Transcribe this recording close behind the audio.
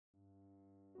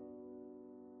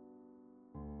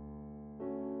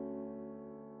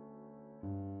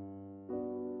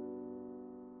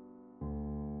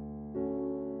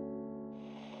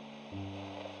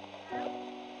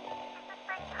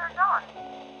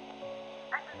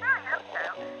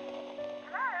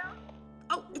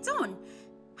It's on.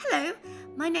 Hello,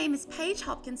 my name is Paige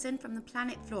Hopkinson from the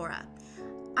planet Flora.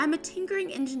 I'm a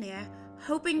tinkering engineer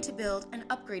hoping to build an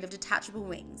upgrade of detachable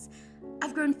wings.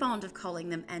 I've grown fond of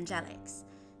calling them angelics.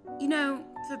 You know,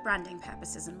 for branding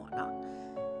purposes and whatnot.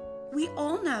 We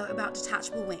all know about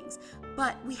detachable wings,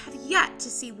 but we have yet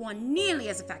to see one nearly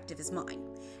as effective as mine.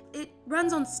 It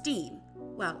runs on steam.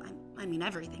 Well, I mean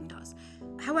everything does.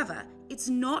 However, it's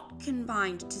not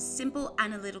combined to simple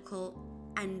analytical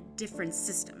and different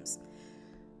systems.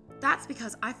 That's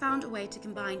because I found a way to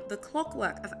combine the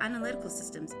clockwork of analytical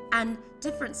systems and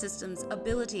different systems'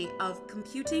 ability of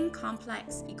computing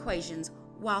complex equations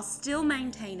while still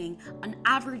maintaining an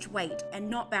average weight and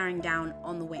not bearing down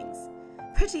on the wings.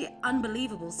 Pretty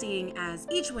unbelievable, seeing as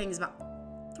each wing is about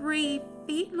 3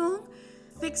 feet long,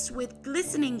 fixed with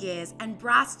glistening gears and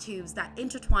brass tubes that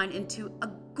intertwine into a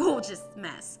gorgeous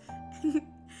mess.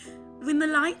 When the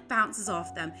light bounces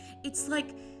off them, it's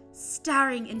like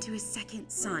staring into a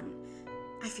second sun.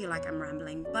 I feel like I'm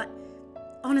rambling, but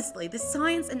honestly, the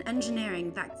science and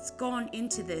engineering that's gone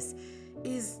into this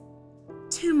is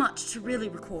too much to really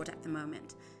record at the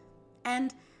moment.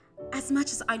 And as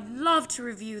much as I'd love to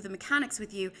review the mechanics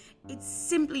with you, it's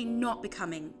simply not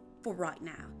becoming for right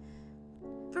now.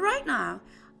 For right now,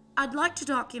 I'd like to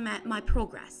document my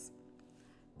progress.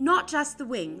 Not just the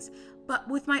wings, but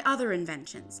with my other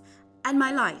inventions, and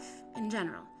my life in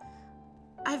general.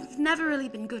 I've never really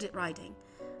been good at writing,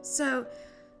 so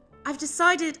I've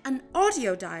decided an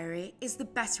audio diary is the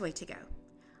best way to go.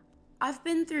 I've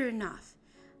been through enough.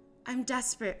 I'm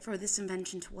desperate for this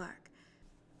invention to work.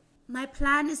 My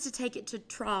plan is to take it to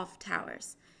Trov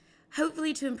Towers,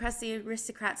 hopefully to impress the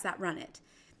aristocrats that run it.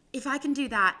 If I can do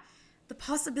that, the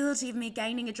possibility of me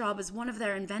gaining a job as one of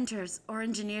their inventors or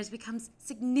engineers becomes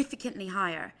significantly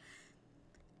higher.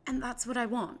 And that's what I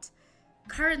want.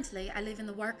 Currently, I live in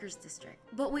the Workers' District,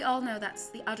 but we all know that's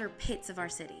the utter pits of our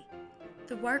city.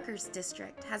 The Workers'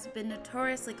 District has been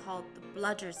notoriously called the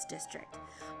Bludgers District,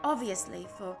 obviously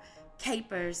for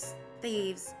capers,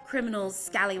 thieves, criminals,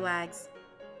 scallywags.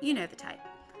 You know the type.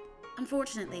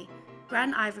 Unfortunately,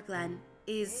 Grand Ivorglen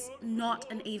is not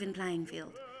an even playing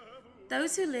field.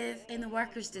 Those who live in the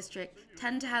Workers' District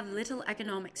tend to have little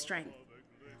economic strength.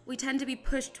 We tend to be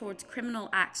pushed towards criminal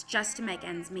acts just to make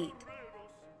ends meet.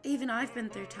 Even I've been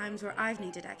through times where I've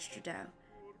needed extra dough.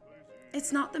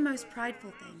 It's not the most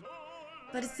prideful thing,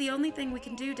 but it's the only thing we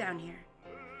can do down here.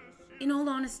 In all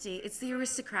honesty, it's the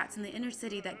aristocrats in the inner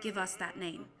city that give us that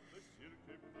name.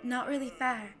 Not really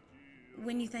fair,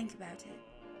 when you think about it.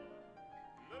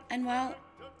 And while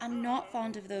I'm not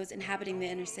fond of those inhabiting the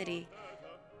inner city,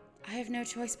 I have no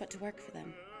choice but to work for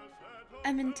them.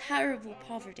 I'm in terrible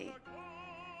poverty.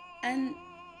 And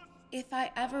if I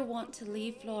ever want to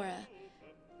leave Flora,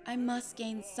 I must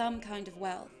gain some kind of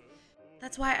wealth.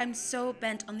 That's why I'm so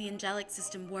bent on the angelic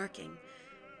system working.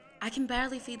 I can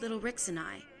barely feed little Rix and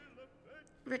I.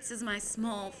 Rix is my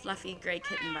small, fluffy grey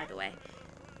kitten, by the way.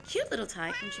 Cute little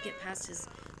tyke once you get past his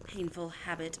painful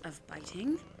habit of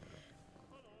biting.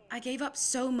 I gave up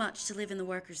so much to live in the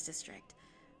Workers' District.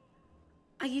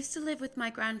 I used to live with my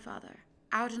grandfather,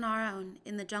 out on our own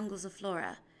in the jungles of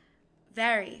Flora,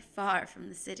 very far from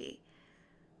the city.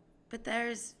 But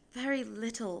there's very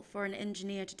little for an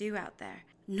engineer to do out there.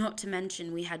 Not to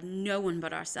mention we had no one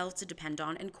but ourselves to depend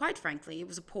on, and quite frankly, it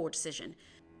was a poor decision.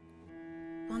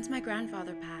 Once my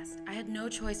grandfather passed, I had no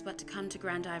choice but to come to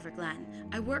Grand Ivorglen.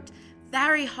 I worked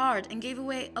very hard and gave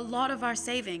away a lot of our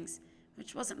savings,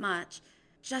 which wasn't much,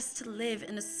 just to live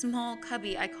in a small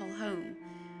cubby I call home.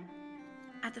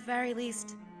 At the very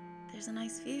least, there's a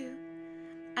nice view.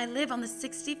 I live on the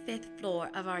 65th floor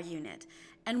of our unit,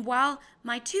 and while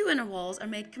my 2 inner walls are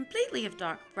made completely of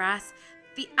dark brass,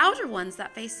 the outer ones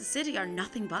that face the city are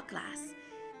nothing but glass.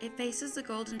 It faces the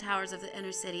golden towers of the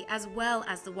inner city as well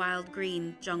as the wild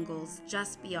green jungles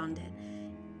just beyond it.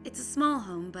 It's a small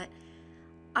home, but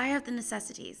I have the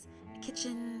necessities: a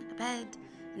kitchen, a bed,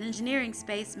 an engineering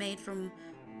space made from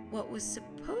what was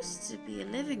supposed to be a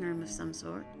living room of some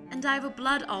sort, and I have a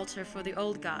blood altar for the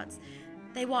old gods.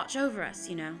 They watch over us,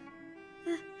 you know.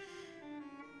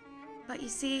 But you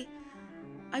see,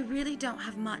 I really don't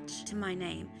have much to my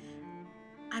name.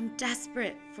 I'm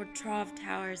desperate for Trov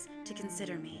Towers to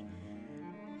consider me.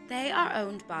 They are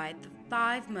owned by the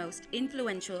 5 most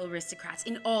influential aristocrats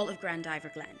in all of Grand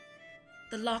Ivorglen.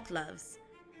 The Lockloves,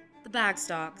 the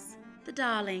Bagstocks, the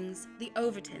Darlings, the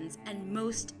Overtons, and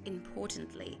most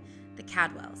importantly, the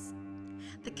Cadwells.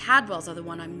 The Cadwells are the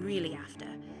one I'm really after.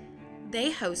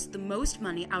 They host the most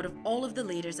money out of all of the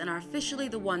leaders and are officially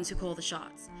the ones who call the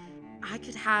shots. I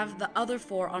could have the other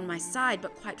 4 on my side,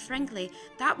 but quite frankly,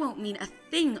 that won't mean a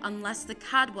thing unless the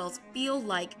Cadwells feel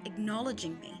like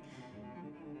acknowledging me.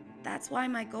 That's why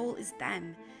my goal is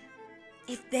them.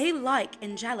 If they like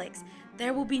Angelics,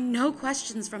 there will be no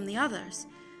questions from the others.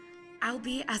 I'll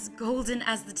be as golden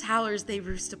as the towers they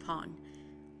roost upon.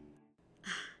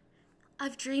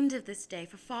 I've dreamed of this day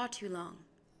for far too long.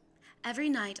 Every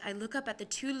night I look up at the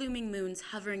 2 looming moons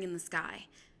hovering in the sky.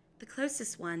 The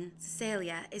closest one,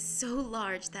 Cecilia, is so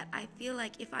large that I feel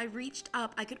like if I reached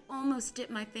up, I could almost dip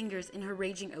my fingers in her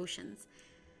raging oceans.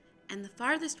 And the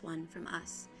farthest one from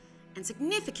us, and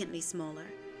significantly smaller,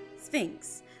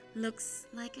 Sphinx, looks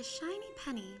like a shiny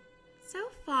penny. So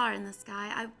far in the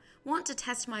sky, I want to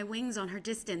test my wings on her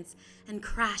distance and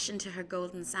crash into her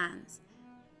golden sands.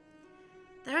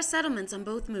 There are settlements on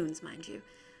both moons, mind you.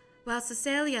 While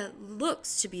Cecilia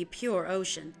looks to be pure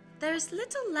ocean, there is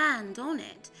little land on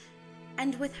it.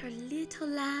 And with her little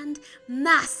land,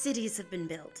 mass cities have been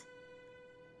built.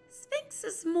 Sphinx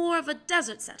is more of a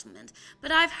desert settlement,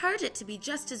 but I've heard it to be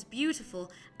just as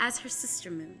beautiful as her sister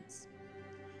moons.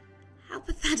 How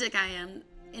pathetic I am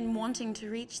in wanting to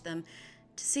reach them,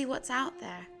 to see what's out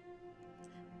there.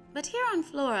 But here on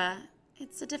Flora,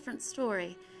 it's a different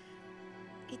story.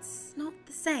 It's not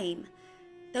the same.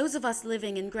 Those of us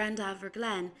living in Grand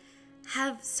Ivorglen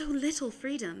have so little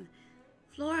freedom.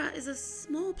 Flora is a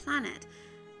small planet,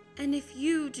 and if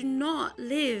you do not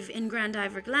live in Grand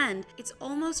Ivorglen, it's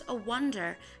almost a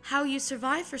wonder how you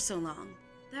survive for so long.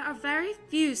 There are very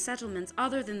few settlements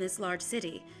other than this large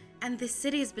city, and this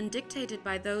city has been dictated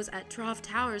by those at Trough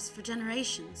Towers for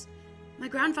generations. My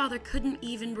grandfather couldn't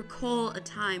even recall a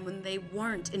time when they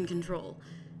weren't in control.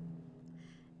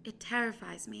 It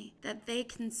terrifies me that they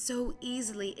can so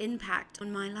easily impact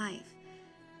on my life.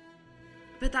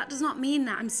 But that does not mean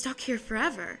that I'm stuck here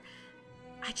forever.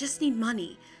 I just need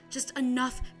money, just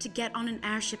enough to get on an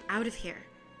airship out of here.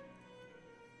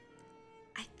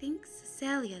 I think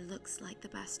Cecilia looks like the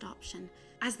best option,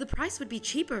 as the price would be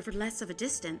cheaper for less of a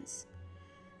distance.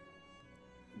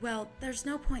 Well, there's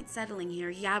no point settling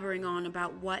here, yabbering on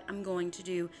about what I'm going to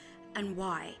do and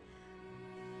why.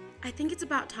 I think it's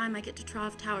about time I get to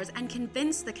Trough Towers and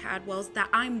convince the Cadwells that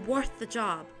I'm worth the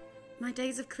job. My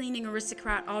days of cleaning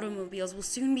aristocrat automobiles will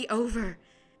soon be over.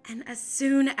 And as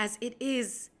soon as it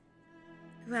is,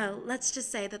 well, let's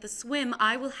just say that the swim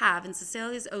I will have in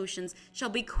Cecilia's oceans shall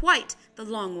be quite the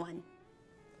long one.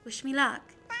 Wish me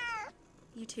luck.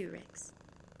 You too, Rix.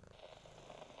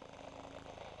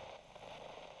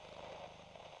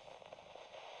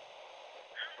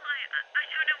 I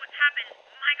don't know what's happened.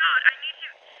 My God, I need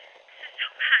you. This is so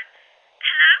bad.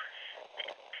 Hello?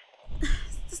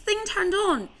 This thing turned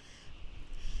on.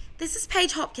 This is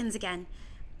Paige Hopkins again.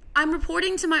 I'm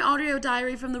reporting to my audio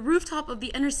diary from the rooftop of the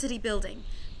inner city building.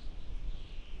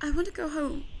 I want to go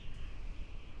home.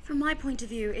 From my point of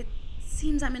view, it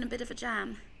seems I'm in a bit of a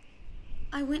jam.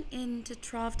 I went into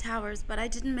Trough Towers, but I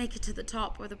didn't make it to the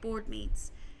top where the board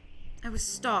meets. I was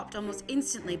stopped almost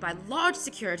instantly by large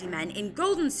security men in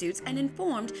golden suits and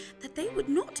informed that they would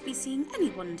not be seeing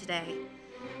anyone today.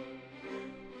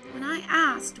 When I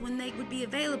asked when they would be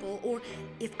available or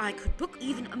if I could book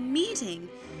even a meeting,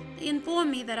 they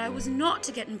informed me that I was not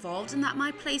to get involved and that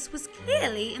my place was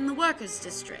clearly in the workers'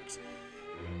 district.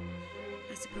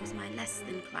 I suppose my less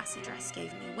than classy dress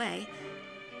gave me away,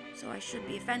 so I should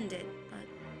be offended, but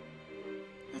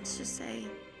let's just say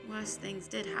worse things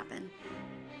did happen.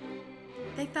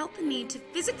 They felt the need to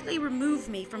physically remove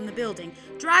me from the building,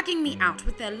 dragging me out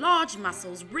with their large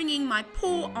muscles, wringing my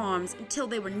poor arms until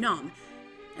they were numb.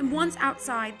 And once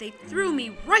outside, they threw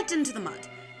me right into the mud.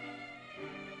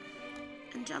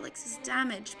 Angelics is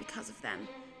damaged because of them.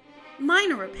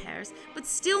 Minor repairs, but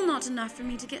still not enough for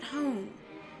me to get home.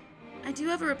 I do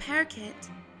have a repair kit.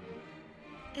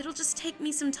 It'll just take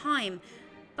me some time,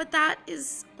 but that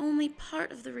is only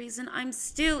part of the reason I'm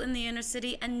still in the inner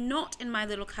city and not in my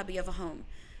little cubby of a home.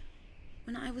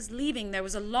 When I was leaving, there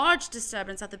was a large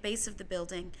disturbance at the base of the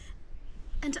building,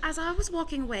 and as I was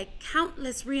walking away,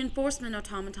 countless reinforcement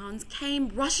automatons came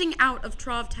rushing out of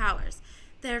Trough Towers,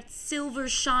 their silver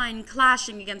shine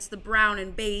clashing against the brown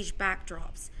and beige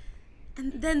backdrops.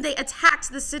 And then they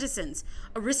attacked the citizens,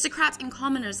 aristocrats and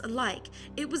commoners alike.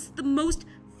 It was the most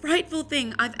frightful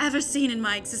thing I've ever seen in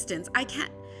my existence. I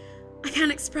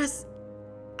can't express.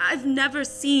 I've never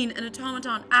seen an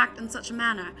automaton act in such a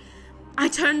manner. I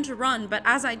turned to run, but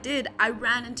as I did, I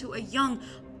ran into a young,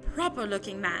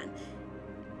 proper-looking man.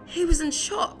 He was in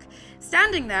shock,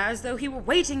 standing there as though he were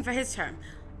waiting for his turn.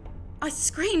 I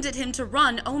screamed at him to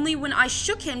run, only when I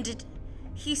shook him did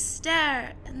he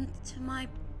stare into my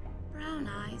brown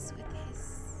eyes with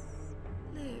his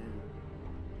blue.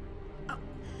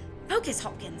 Focus,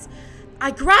 Hopkins.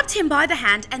 I grabbed him by the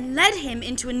hand and led him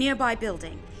into a nearby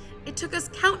building. It took us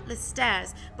countless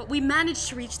stairs, but we managed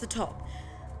to reach the top.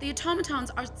 The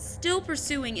automatons are still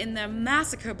pursuing in their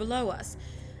massacre below us,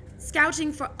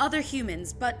 scouting for other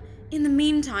humans, but in the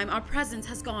meantime, our presence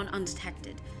has gone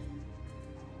undetected.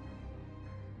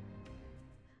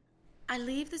 I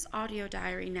leave this audio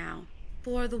diary now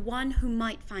for the one who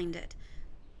might find it.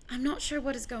 I'm not sure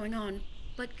what is going on,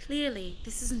 but clearly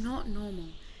this is not normal,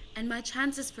 and my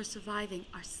chances for surviving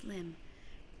are slim.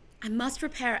 I must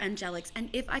repair Angelix, and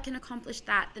if I can accomplish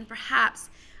that, then perhaps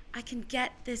I can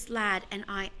get this lad and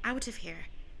I out of here.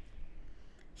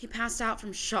 He passed out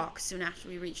from shock soon after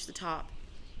we reached the top.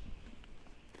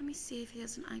 Let me see if he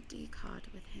has an ID card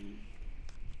with him.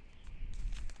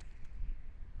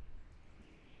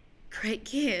 Great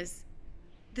gears.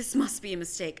 This must be a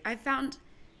mistake. I found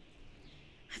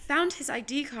his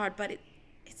ID card, but it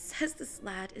says this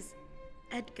lad is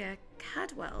Edgar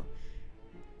Cadwell,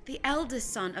 the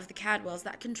eldest son of the Cadwells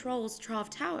that controls Trov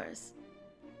Towers.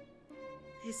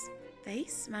 His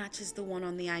face matches the one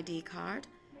on the ID card.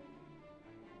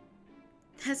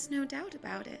 There's no doubt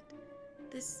about it.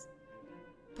 This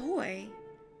boy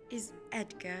is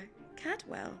Edgar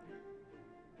Cadwell.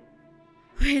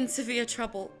 We're in severe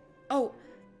trouble. Oh,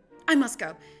 I must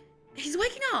go. He's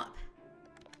waking up.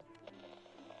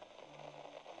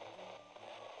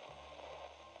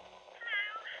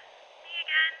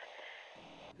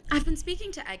 I've been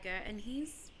speaking to Edgar, and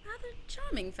he's a rather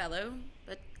charming fellow,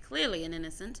 but clearly an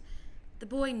innocent. The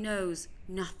boy knows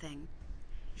nothing.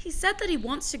 He said that he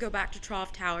wants to go back to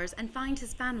Trov Towers and find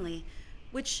his family,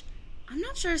 which I'm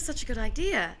not sure is such a good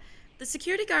idea. The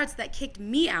security guards that kicked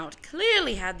me out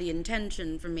clearly had the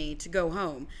intention for me to go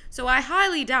home, so I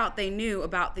highly doubt they knew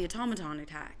about the automaton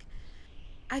attack.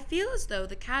 I feel as though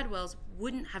the Cadwells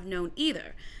wouldn't have known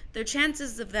either. Their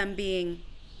chances of them being,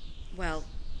 well,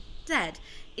 dead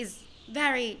is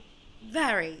very,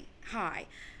 very high.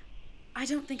 I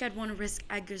don't think I'd want to risk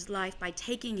Edgar's life by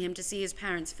taking him to see his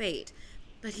parents' fate,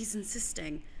 but he's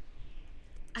insisting.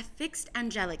 I fixed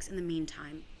Angelix in the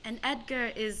meantime, and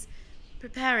Edgar is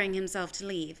preparing himself to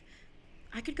leave.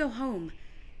 I could go home.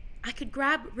 I could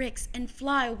grab Rix and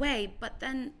fly away, but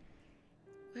then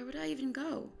where would I even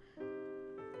go?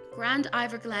 Grand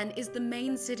Ivorglen is the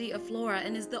main city of Flora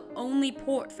and is the only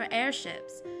port for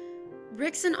airships.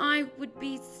 Rix and I would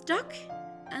be stuck,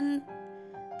 and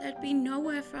there'd be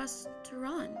nowhere for us to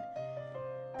run.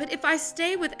 But if I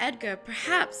stay with Edgar,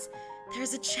 perhaps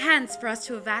there's a chance for us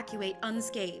to evacuate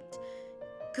unscathed.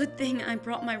 Good thing I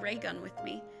brought my ray gun with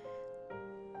me.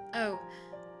 Oh,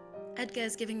 Edgar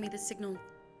is giving me the signal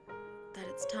that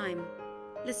it's time.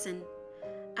 Listen,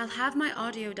 I'll have my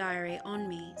audio diary on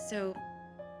me, so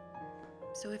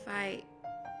if I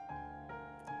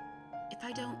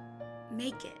don't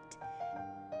make it,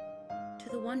 to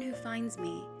the one who finds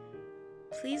me,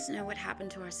 please know what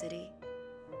happened to our city.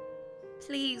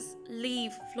 Please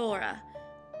leave Flora.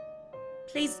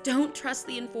 Please don't trust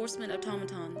the enforcement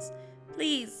automatons.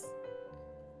 Please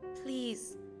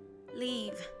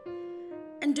leave.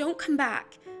 And don't come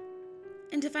back.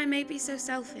 And if I may be so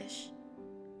selfish,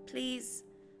 please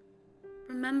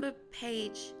remember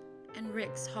Paige and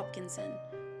Rix Hopkinson.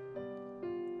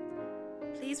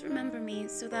 Please remember me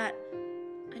so that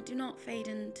I do not fade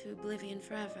into oblivion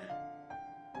forever.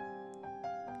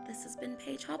 This has been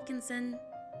Paige Hopkinson.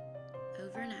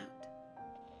 Over and out.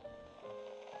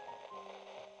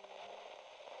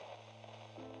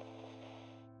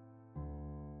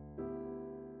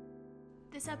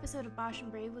 This episode of Bosch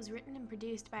and Brave was written and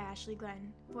produced by Ashley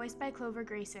Glenn, voiced by Clover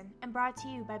Grayson, and brought to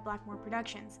you by Blackmore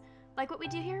Productions. Like what we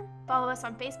do here? Follow us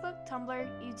on Facebook, Tumblr,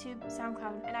 YouTube,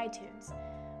 SoundCloud, and iTunes.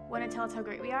 Want to tell us how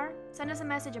great we are? Send us a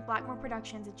message at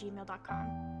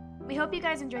blackmoreproductions@gmail.com. We hope you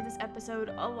guys enjoyed this episode.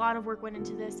 A lot of work went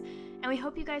into this, and we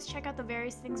hope you guys check out the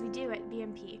various things we do at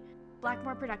BMP,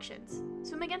 Blackmore Productions.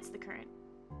 Swim against the current.